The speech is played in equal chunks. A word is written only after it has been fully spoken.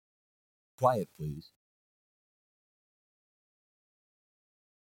Quiet, please.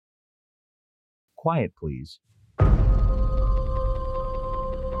 Quiet, please.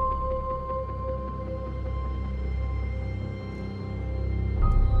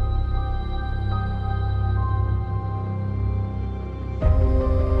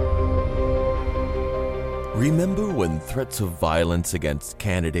 Remember when threats of violence against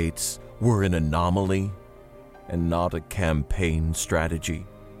candidates were an anomaly and not a campaign strategy?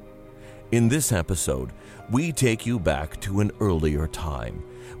 In this episode, we take you back to an earlier time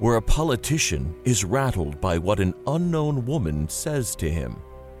where a politician is rattled by what an unknown woman says to him.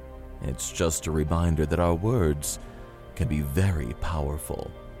 It's just a reminder that our words can be very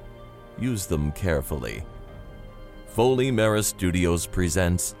powerful. Use them carefully. Foley Mara Studios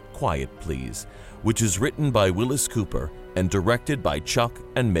presents Quiet Please, which is written by Willis Cooper and directed by Chuck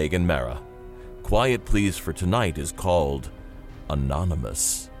and Megan Mara. Quiet Please for tonight is called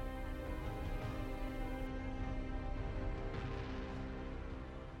Anonymous.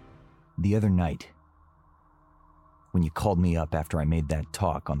 The other night, when you called me up after I made that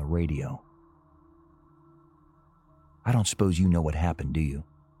talk on the radio, I don't suppose you know what happened, do you?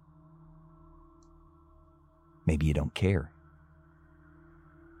 Maybe you don't care.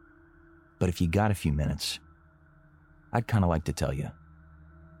 But if you got a few minutes, I'd kind of like to tell you.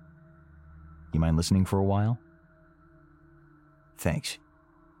 You mind listening for a while? Thanks.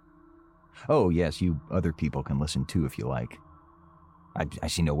 Oh, yes, you other people can listen too if you like. I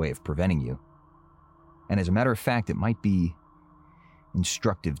see no way of preventing you. And as a matter of fact, it might be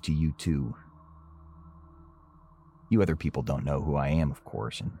instructive to you too. You other people don't know who I am, of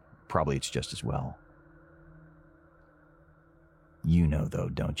course, and probably it's just as well. You know, though,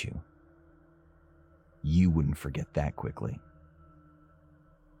 don't you? You wouldn't forget that quickly.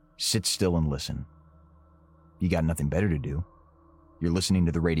 Sit still and listen. You got nothing better to do. You're listening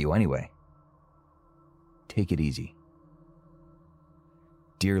to the radio anyway. Take it easy.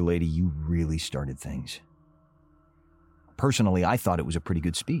 Dear lady, you really started things. Personally, I thought it was a pretty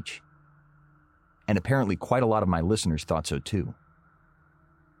good speech. And apparently quite a lot of my listeners thought so too.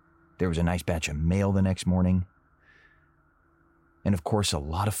 There was a nice batch of mail the next morning. And of course, a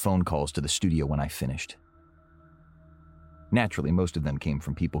lot of phone calls to the studio when I finished. Naturally, most of them came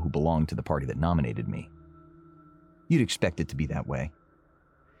from people who belonged to the party that nominated me. You'd expect it to be that way.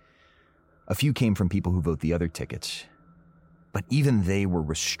 A few came from people who vote the other tickets, but even they were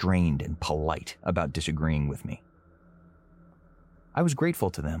restrained and polite about disagreeing with me. I was grateful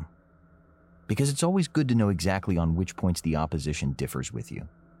to them, because it's always good to know exactly on which points the opposition differs with you.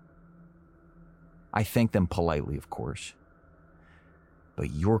 I thanked them politely, of course.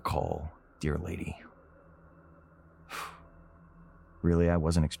 But your call, dear lady, really, I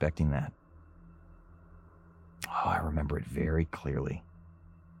wasn't expecting that. Oh, I remember it very clearly,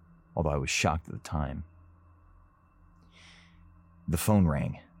 although I was shocked at the time. The phone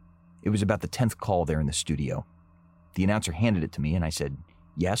rang. It was about the 10th call there in the studio. The announcer handed it to me, and I said,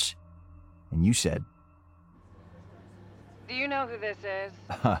 yes. And you said, do you know who this is?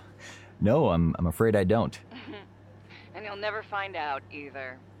 No, I'm afraid I don't. And you'll never find out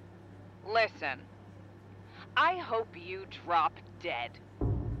either. Listen, I hope you drop dead.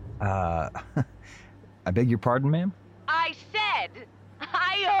 I beg your pardon, ma'am? I said,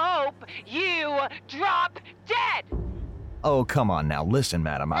 I hope you drop dead! Oh, come on now. Listen,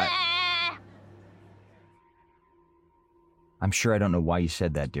 madam, I'm sure I don't know why you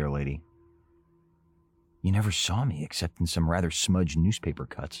said that, dear lady. You never saw me except in some rather smudged newspaper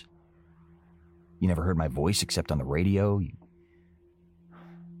cuts. You never heard my voice except on the radio.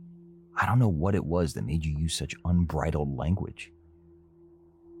 I don't know what it was that made you use such unbridled language.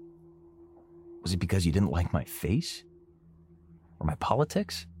 Was it because you didn't like my face? Or my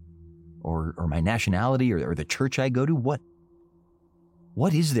politics? Or my nationality or the church I go to?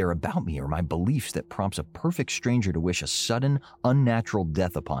 What is there about me or my beliefs that prompts a perfect stranger to wish a sudden, unnatural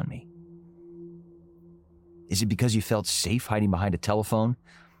death upon me? Is it because you felt safe hiding behind a telephone,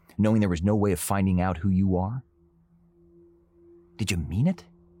 knowing there was no way of finding out who you are? Did you mean it?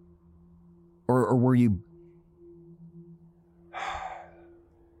 Or were you...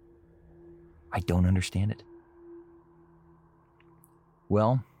 I don't understand it.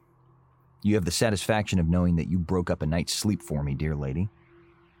 Well, you have the satisfaction of knowing that you broke up a night's sleep for me, dear lady.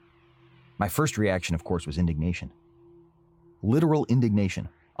 My first reaction, of course, was indignation. Literal indignation,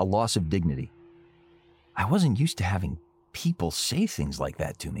 a loss of dignity. I wasn't used to having people say things like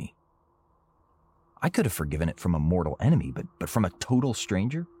that to me. I could have forgiven it from a mortal enemy, but from a total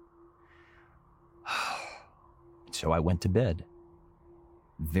stranger? So I went to bed,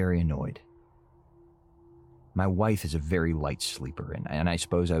 very annoyed. My wife is a very light sleeper, and I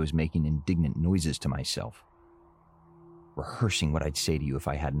suppose I was making indignant noises to myself, rehearsing what I'd say to you if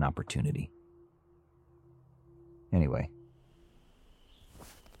I had an opportunity. Anyway.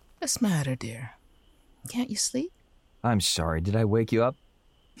 What's the matter, dear? Can't you sleep? I'm sorry, did I wake you up?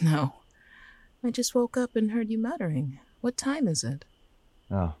 No. I just woke up and heard you muttering. What time is it?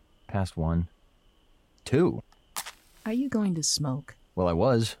 Oh, past 1. 2. Are you going to smoke? Well, I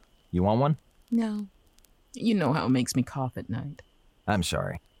was. You want one? No. You know how it makes me cough at night. I'm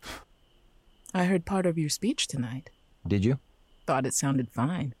sorry. I heard part of your speech tonight. Did you? Thought it sounded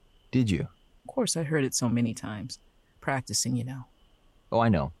fine. Did you? Of course, I heard it so many times. Practicing, you know. Oh, I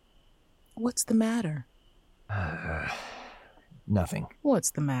know. What's the matter? Nothing.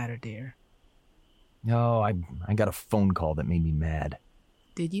 What's the matter, dear? No, I got a phone call that made me mad.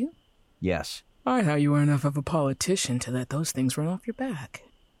 Did you? Yes. I thought you were enough of a politician to let those things run off your back.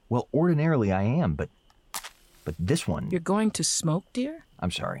 Well, ordinarily I am, but this one... You're going to smoke, dear?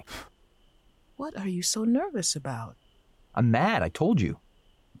 I'm sorry. What are you so nervous about? I'm mad, I told you.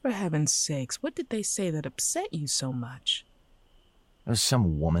 For heaven's sakes, what did they say that upset you so much? It was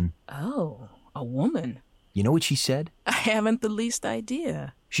some woman. Oh, a woman. You know what she said? I haven't the least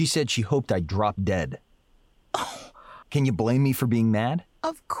idea. She said she hoped I'd drop dead. Oh. Can you blame me for being mad?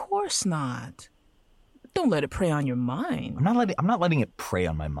 Of course not. Don't let it prey on your mind. I'm not letting it prey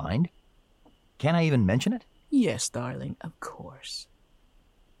on my mind. Can I even mention it? Yes, darling, of course.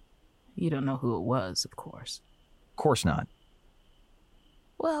 You don't know who it was, of course. Of course not.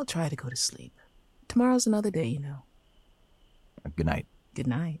 Well, try to go to sleep. Tomorrow's another day, you know. Good night. Good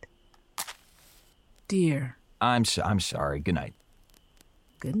night. Dear. I'm sorry. Good night.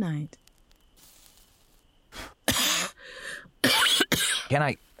 Good night. Can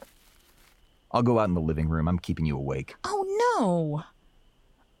I... I'll go out in the living room. I'm keeping you awake. Oh, no.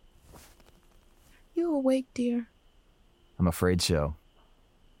 You awake, dear? I'm afraid so.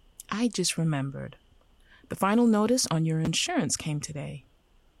 I just remembered. The final notice on your insurance came today.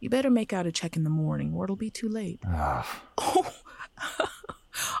 You better make out a check in the morning or it'll be too late. Oh,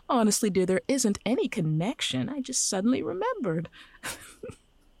 honestly, dear, there isn't any connection. I just suddenly remembered.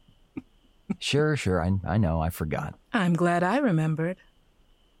 Sure. I know. I forgot. I'm glad I remembered.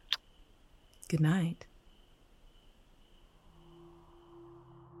 Good night.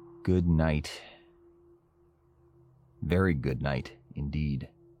 Good night. Very good night, indeed.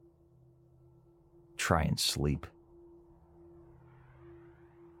 Try and sleep.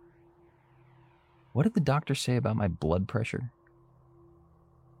 What did the doctor say about my blood pressure?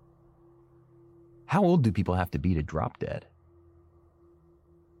 How old do people have to be to drop dead?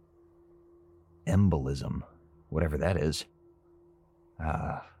 Embolism, whatever that is.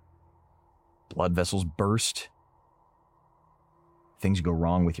 Blood vessels burst. Things go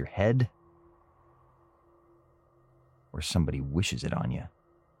wrong with your head. Or somebody wishes it on you.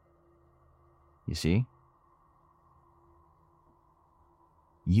 You see?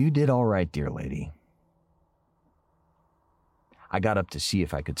 You did all right, dear lady. I got up to see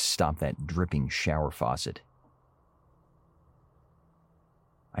if I could stop that dripping shower faucet.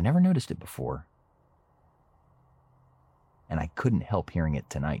 I never noticed it before. And I couldn't help hearing it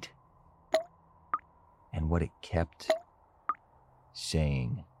tonight. And what it kept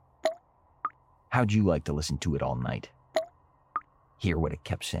saying. How'd you like to listen to it all night? Hear what it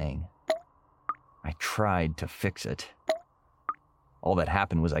kept saying. I tried to fix it. All that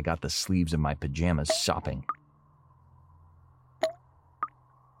happened was I got the sleeves of my pajamas sopping.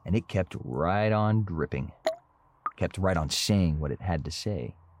 And it kept right on dripping. Kept right on saying what it had to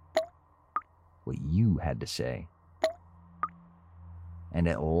say. What you had to say. And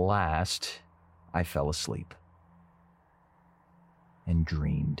at last, I fell asleep. And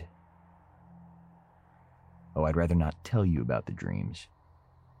dreamed. Oh, I'd rather not tell you about the dreams.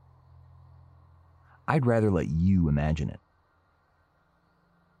 I'd rather let you imagine it.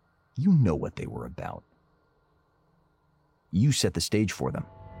 You know what they were about. You set the stage for them.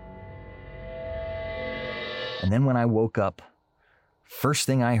 And then when I woke up, first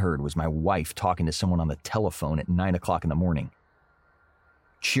thing I heard was my wife talking to someone on the telephone at 9 o'clock in the morning.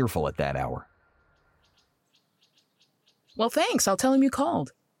 Cheerful at that hour. Well, thanks. I'll tell him you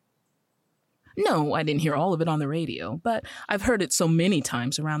called. No, I didn't hear all of it on the radio, but I've heard it so many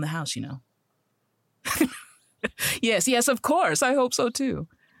times around the house, you know. Yes, of course. I hope so, too.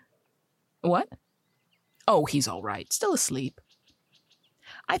 What? Oh, he's all right. Still asleep.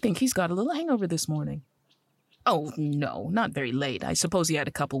 I think he's got a little hangover this morning. Oh, no, not very late. I suppose he had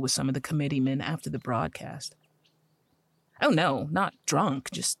a couple with some of the committeemen after the broadcast. Oh, no, not drunk,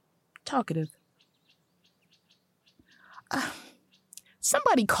 just talkative.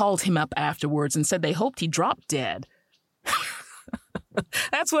 Somebody called him up afterwards and said they hoped he dropped dead.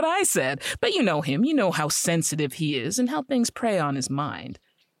 That's what I said. But you know him. You know how sensitive he is and how things prey on his mind.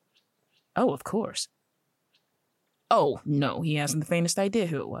 Oh, of course. Oh, no, he hasn't the faintest idea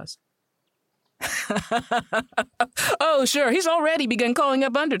who it was. Oh, sure, he's already begun calling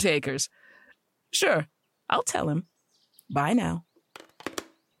up undertakers. Sure, I'll tell him. Bye now.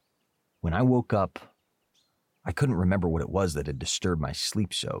 When I woke up, I couldn't remember what it was that had disturbed my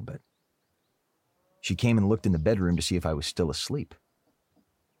sleep so, but she came and looked in the bedroom to see if I was still asleep.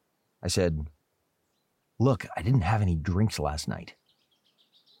 I said, "Look, I didn't have any drinks last night."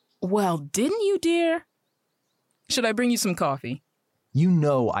 Well, didn't you, dear? Should I bring you some coffee? You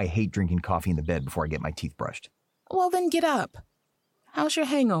know I hate drinking coffee in the bed before I get my teeth brushed. Well, then get up. How's your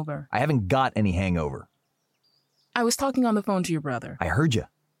hangover? I haven't got any hangover. I was talking on the phone to your brother. I heard you.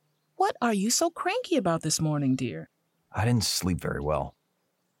 What are you so cranky about this morning, dear? I didn't sleep very well.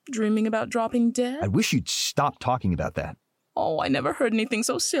 Dreaming about dropping dead? I wish you'd stop talking about that. Oh, I never heard anything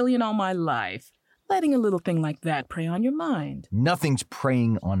so silly in all my life. Letting a little thing like that prey on your mind. Nothing's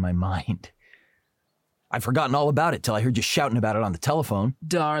preying on my mind. I'd forgotten all about it till I heard you shouting about it on the telephone.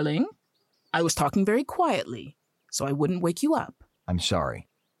 Darling, I was talking very quietly, so I wouldn't wake you up. I'm sorry.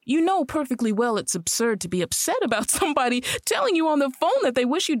 You know perfectly well it's absurd to be upset about somebody telling you on the phone that they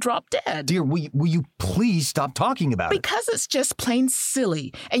wish you dropped dead. Dear, will you please stop talking about it? Because it's just plain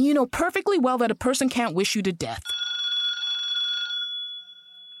silly, and you know perfectly well that a person can't wish you to death.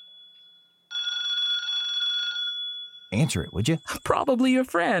 Answer it, would you? Probably your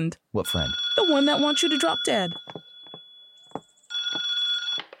friend. What friend? The one that wants you to drop dead.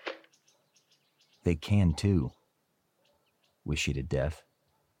 They can, too. Wish you to death.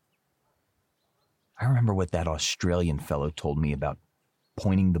 I remember what that Australian fellow told me about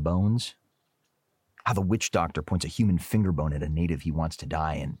pointing the bones. How the witch doctor points a human finger bone at a native he wants to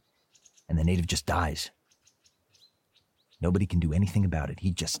die, and the native just dies. Nobody can do anything about it.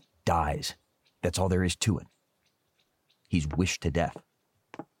 He just dies. That's all there is to it. He's wished to death.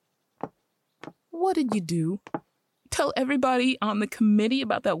 What did you do? Tell everybody on the committee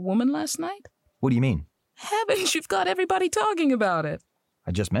about that woman last night? What do you mean? Heavens, you've got everybody talking about it.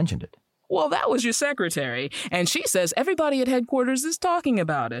 I just mentioned it. Well, that was your secretary, and she says everybody at headquarters is talking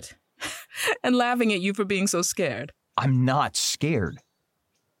about it. And laughing at you for being so scared. I'm not scared.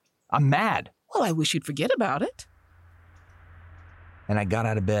 I'm mad. Well, I wish you'd forget about it. And I got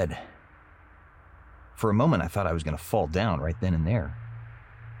out of bed. For a moment, I thought I was going to fall down right then and there.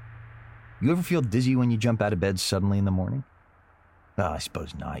 You ever feel dizzy when you jump out of bed suddenly in the morning? Oh, I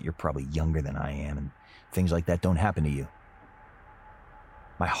suppose not. You're probably younger than I am, and things like that don't happen to you.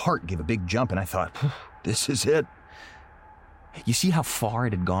 My heart gave a big jump, and I thought, this is it. You see how far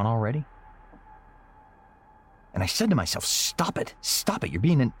it had gone already? And I said to myself, stop it, you're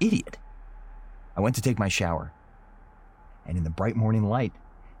being an idiot. I went to take my shower, and in the bright morning light,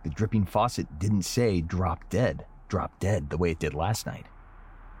 the dripping faucet didn't say drop dead, the way it did last night.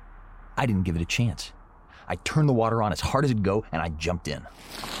 I didn't give it a chance. I turned the water on as hard as it'd go, and I jumped in.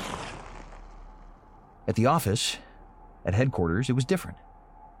 At the office, at headquarters, it was different.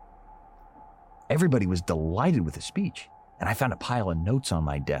 Everybody was delighted with the speech, and I found a pile of notes on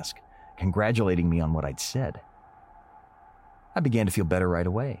my desk, congratulating me on what I'd said. I began to feel better right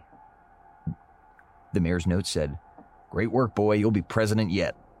away. The mayor's note said, "Great work, boy, you'll be president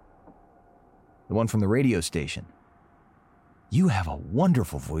yet." The one from the radio station, "You have a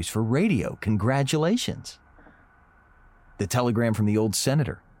wonderful voice for radio, congratulations." The telegram from the old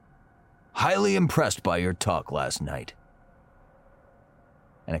senator, "Highly impressed by your talk last night."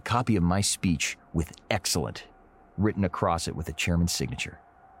 And a copy of my speech with "excellent" written across it with the chairman's signature.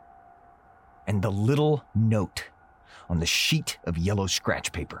 And the little note on the sheet of yellow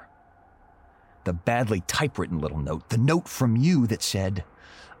scratch paper. The badly typewritten little note, the note from you that said,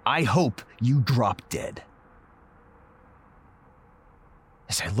 "I hope you drop dead."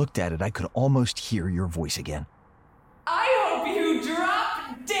 As I looked at it, I could almost hear your voice again. I hope you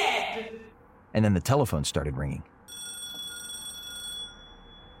drop dead! And then the telephone started ringing.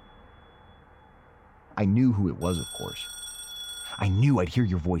 I knew who it was, of course. I knew I'd hear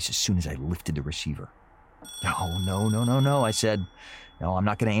your voice as soon as I lifted the receiver. No, I said. No, I'm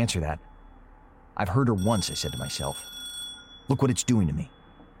not going to answer that. I've heard her once, I said to myself. Look what it's doing to me.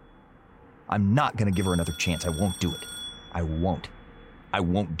 I'm not going to give her another chance. I won't do it. I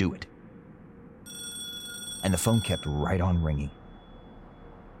won't do it. And the phone kept right on ringing.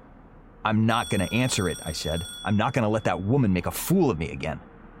 I'm not going to answer it, I said. I'm not going to let that woman make a fool of me again.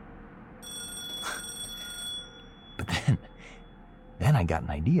 But then I got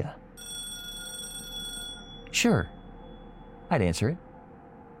an idea. Sure, I'd answer it.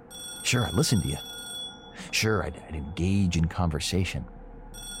 Sure, I'd listen to you. Sure, I'd engage in conversation.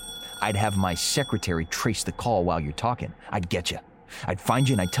 I'd have my secretary trace the call while you're talking. I'd get you. I'd find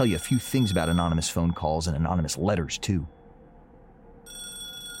you and I'd tell you a few things about anonymous phone calls and anonymous letters, too.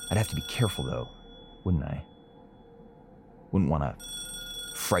 I'd have to be careful, though, wouldn't I? Wouldn't want to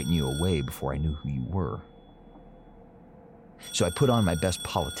frighten you away before I knew who you were. So I put on my best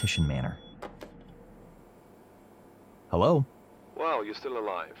politician manner. Hello? Well, you're still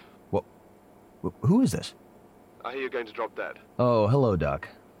alive. What? Who is this? I hear you're going to drop dead. Oh, hello, Doc.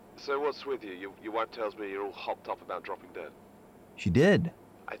 So what's with you? Your wife tells me you're all hopped up about dropping dead. She did.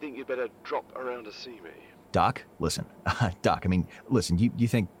 I think you'd better drop around to see me. Doc, listen. Doc, listen, you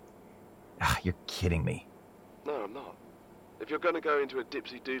think... you're kidding me. No, I'm not. If you're going to go into a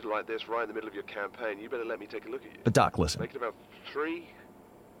dipsy-doodle like this right in the middle of your campaign, you better let me take a look at you. But Doc, listen. Make it about 3?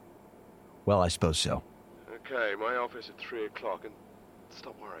 Well, I suppose so. Okay, my office at 3 o'clock, and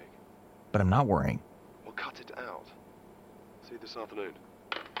stop worrying. But I'm not worrying. Well, cut it out. See you this afternoon.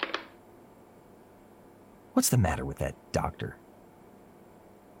 What's the matter with that doctor?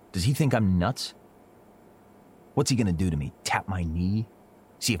 Does he think I'm nuts? What's he gonna do to me? Tap my knee?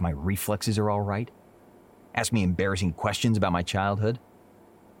 See if my reflexes are all right? Ask me embarrassing questions about my childhood?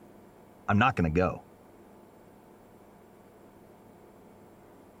 I'm not gonna go.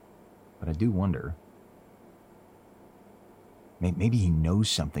 But I do wonder. Maybe he knows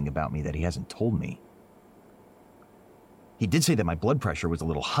something about me that he hasn't told me. He did say that my blood pressure was a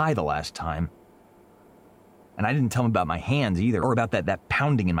little high the last time. And I didn't tell him about my hands either, or about that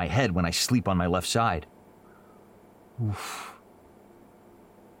pounding in my head when I sleep on my left side. Oof.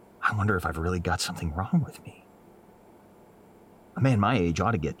 I wonder if I've really got something wrong with me. A man my age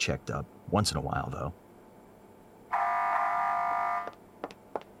ought to get checked up, once in a while, though.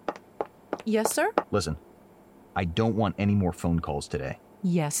 Yes, sir? Listen, I don't want any more phone calls today.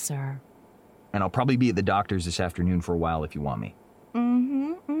 Yes, sir. And I'll probably be at the doctor's this afternoon for a while if you want me.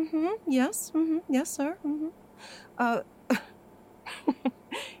 Yes, sir.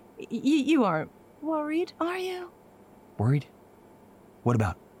 You aren't worried, are you? Worried? What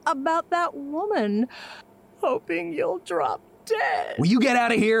about? About that woman. Hoping you'll drop dead. Will you get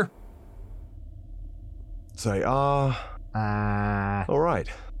out of here? Say, all right.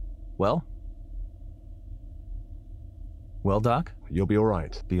 Well? Well, Doc? You'll be all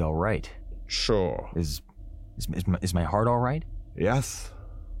right. Be all right. Sure. Is my heart all right? Yes?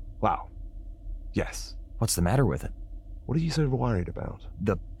 Wow. Yes. What's the matter with it? What are you so worried about?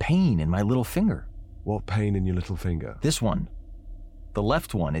 The pain in my little finger. What pain in your little finger? This one. The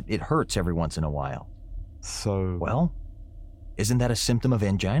left one. It hurts every once in a while. So... Well, isn't that a symptom of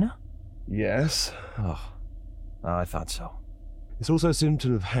angina? Yes. Oh, I thought so. It's also a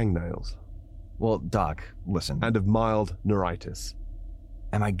symptom of hangnails. Well, Doc, listen. And of mild neuritis.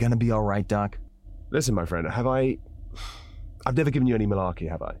 Am I gonna be all right, Doc? Listen, my friend, I've never given you any malarkey,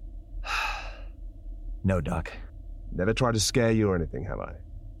 have I? No, Doc. Never tried to scare you or anything, have I?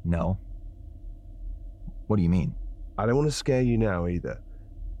 No. What do you mean? I don't want to scare you now either.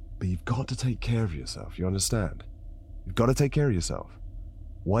 But you've got to take care of yourself, you understand? You've got to take care of yourself.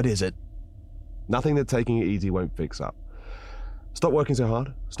 What is it? Nothing that taking it easy won't fix up. Stop working so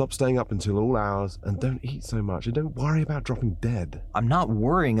hard, stop staying up until all hours, and don't eat so much, and don't worry about dropping dead. I'm not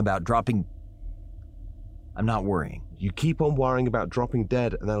worrying about dropping... I'm not worrying. You keep on worrying about dropping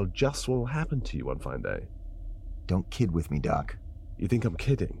dead, and that'll just what will happen to you one fine day. Don't kid with me, Doc. You think I'm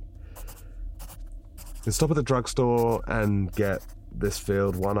kidding? Then stop at the drugstore and get this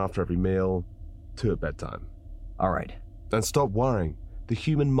filled, 1 after every meal, 2 at bedtime. All right. And stop worrying. The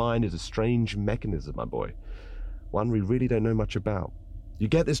human mind is a strange mechanism, my boy. One we really don't know much about. You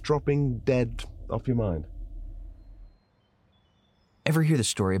get this dropping dead off your mind. Ever hear the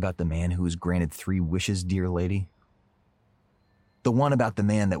story about the man who was granted 3 wishes, dear lady? The one about the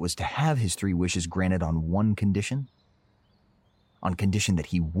man that was to have his 3 wishes granted on one condition? On condition that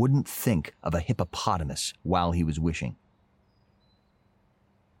he wouldn't think of a hippopotamus while he was wishing.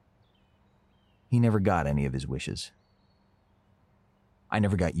 He never got any of his wishes. I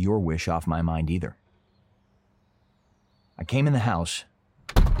never got your wish off my mind either. I came in the house.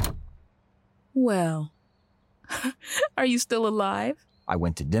 Well, are you still alive? I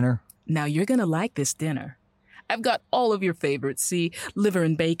went to dinner. Now you're gonna like this dinner. I've got all of your favorites, see? Liver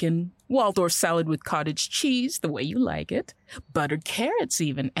and bacon, Waldorf salad with cottage cheese, the way you like it, buttered carrots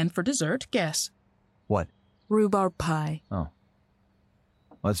even, and for dessert, guess. What? Rhubarb pie. Oh.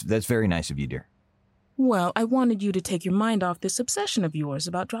 Well, that's very nice of you, dear. Well, I wanted you to take your mind off this obsession of yours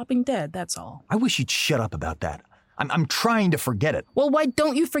about dropping dead, that's all. I wish you'd shut up about that. I'm trying to forget it. Well, why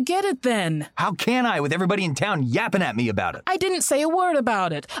don't you forget it then? How can I with everybody in town yapping at me about it? I didn't say a word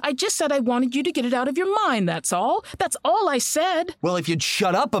about it. I just said I wanted you to get it out of your mind, that's all. That's all I said. Well, if you'd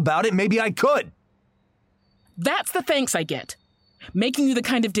shut up about it, maybe I could. That's the thanks I get. Making you the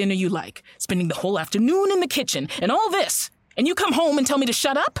kind of dinner you like, spending the whole afternoon in the kitchen, and all this. And you come home and tell me to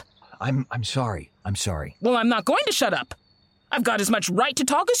shut up? I'm sorry. I'm sorry. Well, I'm not going to shut up. I've got as much right to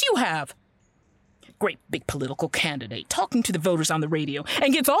talk as you have. Great big political candidate talking to the voters on the radio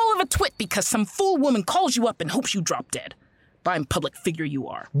and gets all of a twit because some fool woman calls you up and hopes you drop dead. Fine public figure you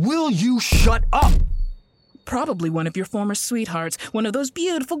are. Will you shut up? Probably one of your former sweethearts, one of those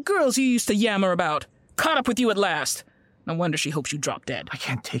beautiful girls you used to yammer about. Caught up with you at last. No wonder she hopes you drop dead. I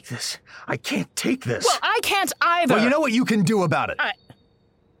can't take this. I can't take this. Well, I can't either. Well, you know what you can do about it.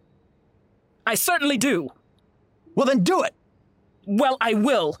 I certainly do. Well, then do it. Well, I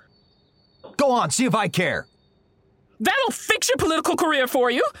will. Go on, see if I care. That'll fix your political career for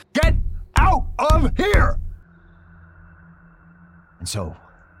you. Get out of here! And so,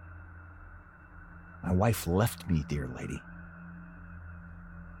 my wife left me, dear lady.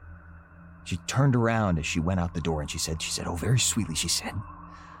 She turned around as she went out the door and she said, oh, very sweetly, she said,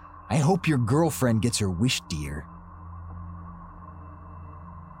 I hope your girlfriend gets her wish, dear.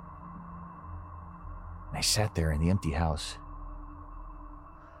 And I sat there in the empty house.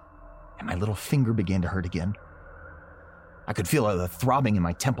 And my little finger began to hurt again. I could feel the throbbing in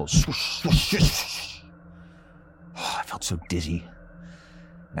my temples. Swoosh, swoosh, swoosh. Oh, I felt so dizzy.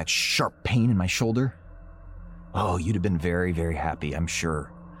 That sharp pain in my shoulder. Oh, you'd have been very, very happy, I'm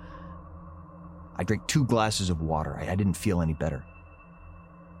sure. I drank 2 glasses of water. I didn't feel any better.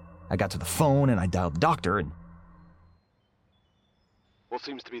 I got to the phone and I dialed the doctor and... What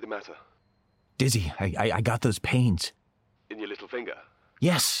seems to be the matter? Dizzy. I got those pains. In your little finger?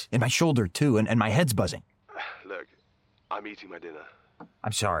 Yes, in my shoulder, too, and my head's buzzing. Look, I'm eating my dinner.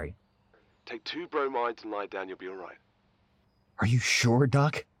 I'm sorry. Take 2 bromides and lie down, you'll be all right. Are you sure,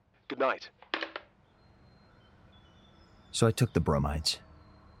 Doc? Good night. So I took the bromides,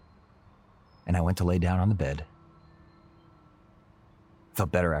 and I went to lay down on the bed.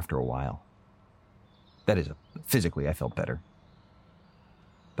 Felt better after a while. That is, physically, I felt better.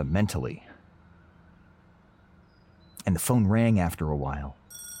 But mentally... And the phone rang after a while.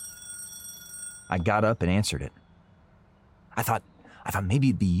 I got up and answered it. I thought maybe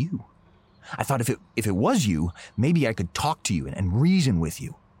it'd be you. I thought if it was you, maybe I could talk to you and reason with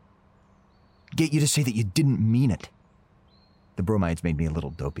you. Get you to say that you didn't mean it. The bromides made me a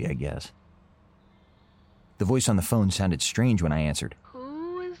little dopey, I guess. The voice on the phone sounded strange when I answered.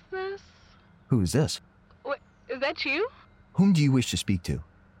 Who is this? Who is this? What, is that you? Whom do you wish to speak to?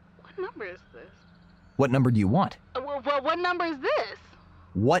 What number is this? What number do you want? Well, what number is this?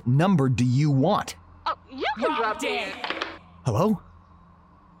 What number do you want? Oh, you can drop dead. Hello?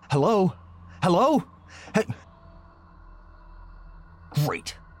 Hello? Hello? Hey.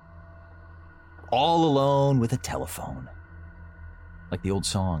 Great. All alone with a telephone. Like the old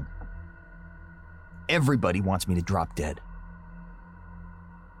song. Everybody wants me to drop dead.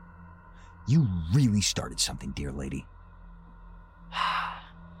 You really started something, dear lady.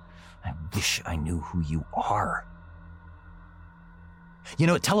 I wish I knew who you are. You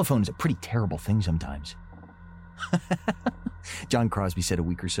know, a telephone is a pretty terrible thing sometimes. John Crosby said a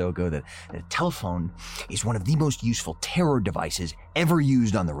week or so ago that a telephone is one of the most useful terror devices ever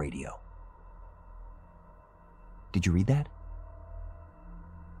used on the radio. Did you read that?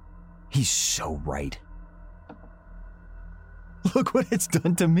 He's so right. Look what it's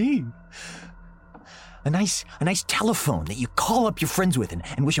done to me. A nice telephone that you call up your friends with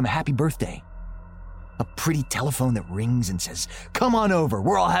and wish them a happy birthday. A pretty telephone that rings and says, come on over,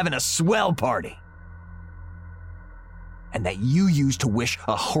 we're all having a swell party. And that you use to wish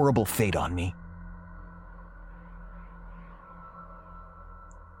a horrible fate on me.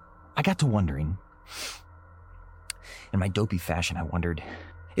 I got to wondering, in my dopey fashion, I wondered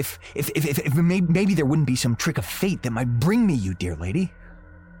if maybe there wouldn't be some trick of fate that might bring me you, dear lady.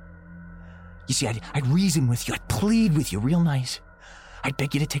 You see, I'd reason with you, I'd plead with you real nice. I'd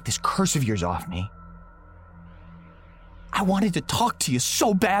beg you to take this curse of yours off me. I wanted to talk to you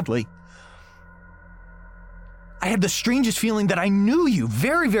so badly. I had the strangest feeling that I knew you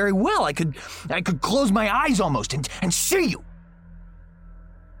very, very well. I could close my eyes almost and see you.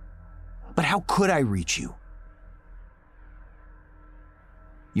 But how could I reach you?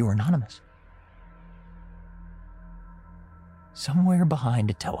 You were anonymous. Somewhere behind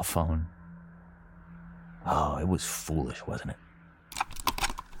a telephone. Oh, it was foolish, wasn't it?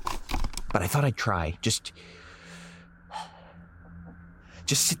 But I thought I'd try. Just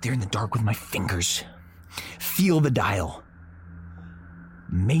sit there in the dark with my fingers, Feel the dial.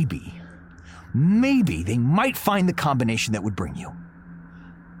 Maybe they might find the combination that would bring you.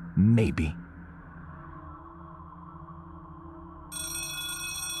 Maybe.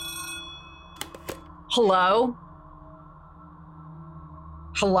 Hello?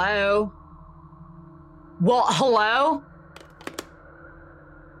 Hello? Well, hello?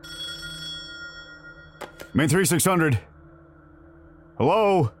 Main 3600.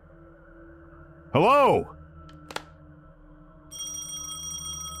 Hello? Hello?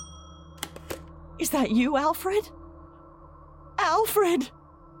 Is that you, Alfred? Alfred!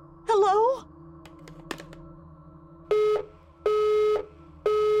 Hello?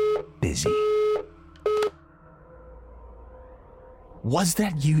 Busy. Was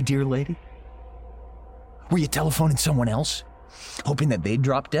that you, dear lady? Were you telephoning someone else, hoping that they'd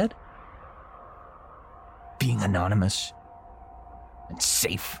drop dead? Being anonymous and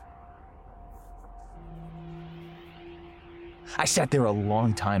safe. I sat there a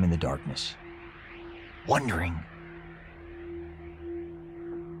long time in the darkness, wondering.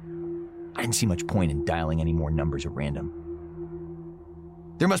 I didn't see much point in dialing any more numbers at random.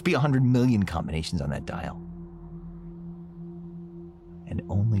 There must be 100 million combinations on that dial. And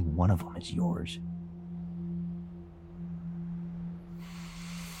only one of them is yours.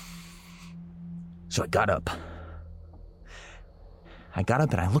 So I got up. And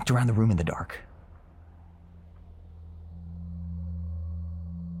I looked around the room in the dark.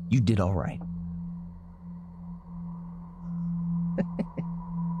 You did all right.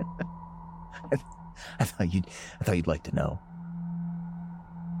 I thought you'd like to know.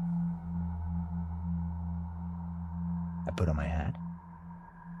 I put on my hat.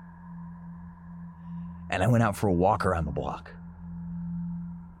 And I went out for a walk around the block.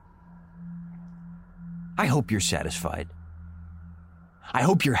 I hope you're satisfied. I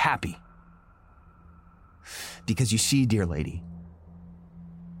hope you're happy. Because you see, dear lady,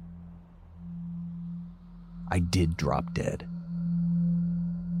 I did drop dead.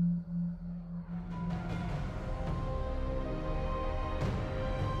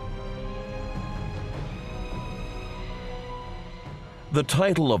 The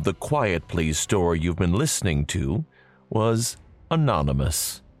title of the Quiet Please story you've been listening to was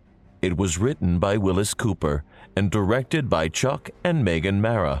Anonymous. It was written by Willis Cooper and directed by Chuck and Megan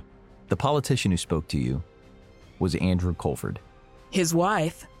Mara. The politician who spoke to you was Andrew Colford. His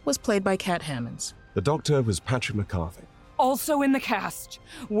wife was played by Kat Hammonds. The doctor was Patrick McCarthy. Also in the cast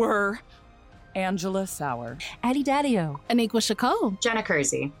were Angela Sauer, Addie Daddio, Aniqua Chacol, Jenna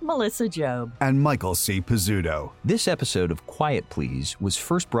Kersey, Melissa Jobe, And Michael C. Pizzuto. This episode of Quiet Please was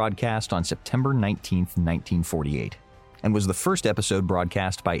first broadcast on September 19th, 1948, and was the first episode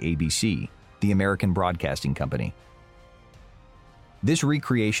broadcast by ABC, the American Broadcasting Company. This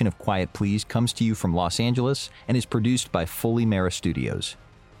recreation of Quiet Please comes to you from Los Angeles and is produced by Foley Mara Studios.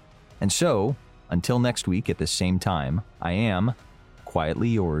 And so, until next week at the same time, I am, quietly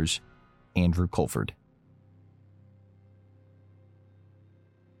yours, Andrew Colford.